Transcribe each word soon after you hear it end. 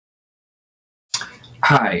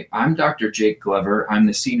Hi, I'm Dr. Jake Glover. I'm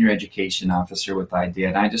the Senior Education Officer with IDEA,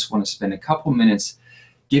 and I just want to spend a couple minutes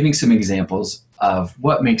giving some examples of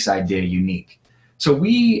what makes IDEA unique. So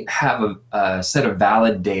we have a set of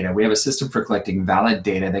valid data. We have a system for collecting valid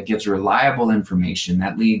data that gives reliable information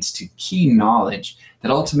that leads to key knowledge that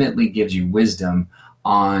ultimately gives you wisdom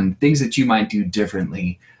on things that you might do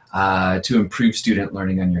differently to improve student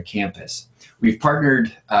learning on your campus. We've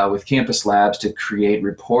partnered with Campus Labs to create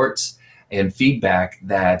reports and feedback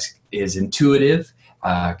that is intuitive,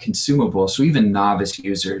 consumable, so even novice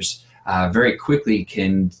users very quickly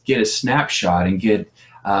can get a snapshot and get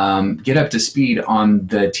up to speed on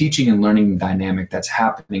the teaching and learning dynamic that's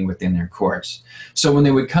happening within their course. So when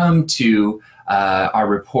they would come to our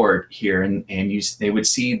report here they would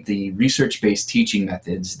see the research-based teaching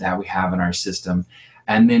methods that we have in our system,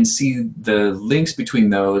 and then see the links between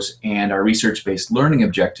those and our research-based learning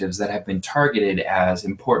objectives that have been targeted as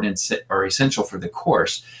important or essential for the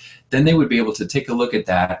course. Then they would be able to take a look at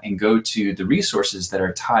that and go to the resources that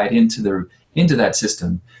are tied into that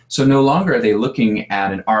system. So no longer are they looking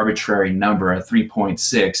at an arbitrary number, a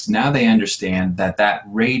 3.6. Now they understand that that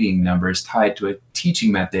rating number is tied to a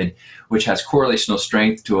teaching method which has correlational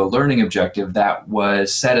strength to a learning objective that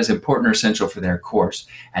was set as important or essential for their course.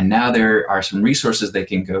 And now there are some resources they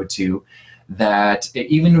can go to that,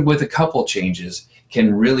 even with a couple changes,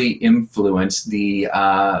 can really influence the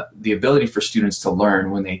ability for students to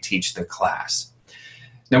learn when they teach the class.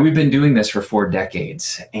 Now, we've been doing this for 4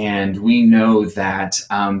 decades, and we know that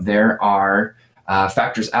there are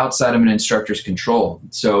factors outside of an instructor's control.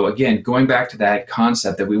 So again, going back to that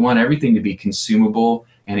concept that we want everything to be consumable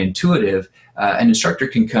and intuitive, an instructor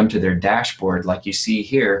can come to their dashboard like you see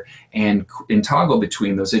here and toggle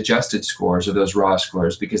between those adjusted scores or those raw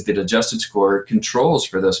scores, because the adjusted score controls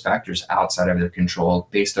for those factors outside of their control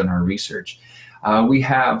based on our research. We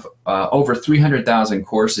have over 300,000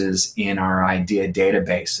 courses in our IDEA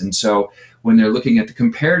database, and so when they're looking at the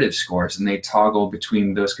comparative scores and they toggle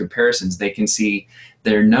between those comparisons, they can see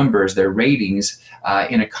their numbers, their ratings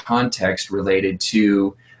in a context related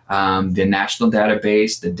to the national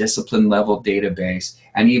database, the discipline level database,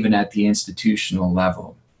 and even at the institutional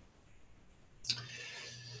level.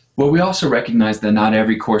 Well, we also recognize that not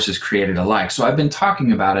every course is created alike. So I've been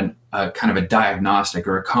talking about a kind of a diagnostic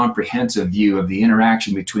or a comprehensive view of the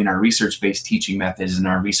interaction between our research-based teaching methods and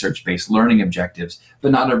our research-based learning objectives,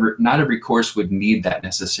 but not every course would need that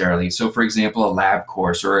necessarily. So for example, a lab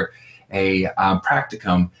course or a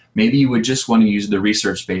practicum, maybe you would just want to use the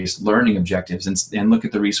research-based learning objectives and look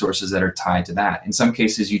at the resources that are tied to that. In some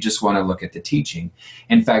cases, you just want to look at the teaching.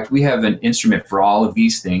 In fact, we have an instrument for all of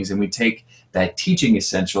these things, and we take that teaching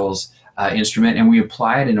essentials instrument and we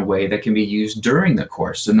apply it in a way that can be used during the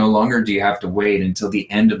course. So no longer do you have to wait until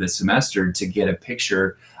the end of the semester to get a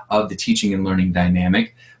picture of the teaching and learning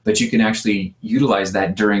dynamic, but you can actually utilize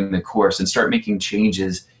that during the course and start making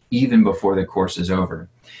changes even before the course is over.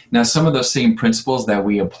 Now, some of those same principles that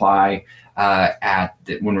we apply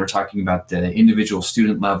when we're talking about the individual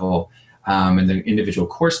student level and the individual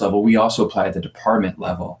course level, we also apply at the department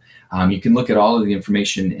level. You can look at all of the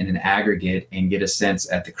information in an aggregate and get a sense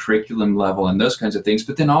at the curriculum level and those kinds of things,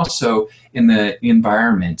 but then also in the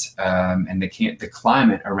environment and the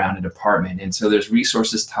climate around a department. And so there's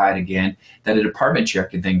resources tied again that a department chair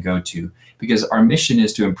could then go to, because our mission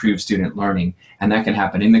is to improve student learning, and that can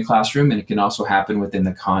happen in the classroom and it can also happen within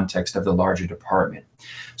the context of the larger department.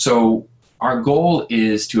 So our goal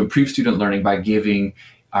is to improve student learning by giving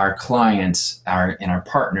our clients and our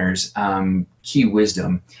partners key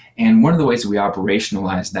wisdom. And one of the ways that we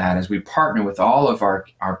operationalize that is we partner with all of our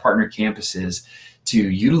partner campuses to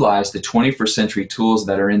utilize the 21st century tools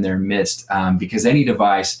that are in their midst, because any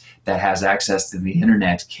device that has access to the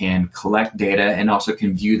internet can collect data and also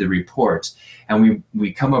can view the reports. And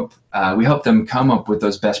we help them come up with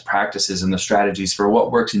those best practices and the strategies for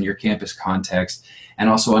what works in your campus context, and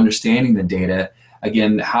also understanding the data.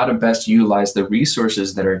 Again, how to best utilize the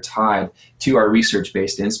resources that are tied to our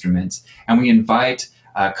research-based instruments. And we invite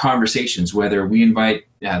conversations, whether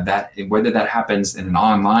that happens in an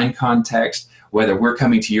online context, whether we're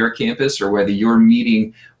coming to your campus, or whether you're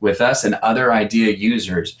meeting with us and other IDEA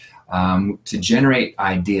users to generate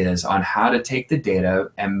ideas on how to take the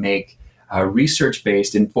data and make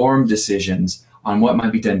research-based informed decisions on what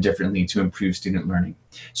might be done differently to improve student learning.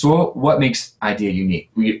 So what makes IDEA unique?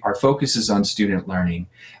 Our focus is on student learning,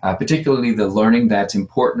 particularly the learning that's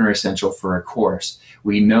important or essential for a course.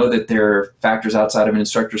 We know that there are factors outside of an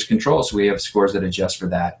instructor's control, so we have scores that adjust for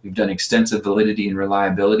that. We've done extensive validity and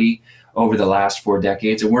reliability over the last 4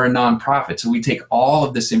 decades, and we're a nonprofit, so we take all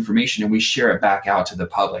of this information and we share it back out to the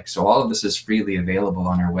public. So all of this is freely available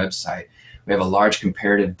on our website. We have a large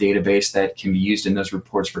comparative database that can be used in those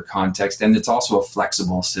reports for context, and it's also a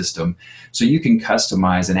flexible system. So you can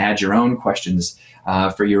customize and add your own questions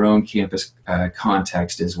for your own campus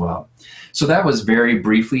context as well. So that was very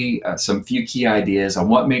briefly some few key ideas on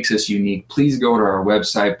what makes us unique. Please go to our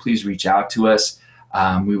website. Please reach out to us.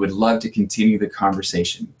 We would love to continue the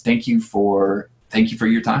conversation. Thank you for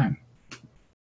your time.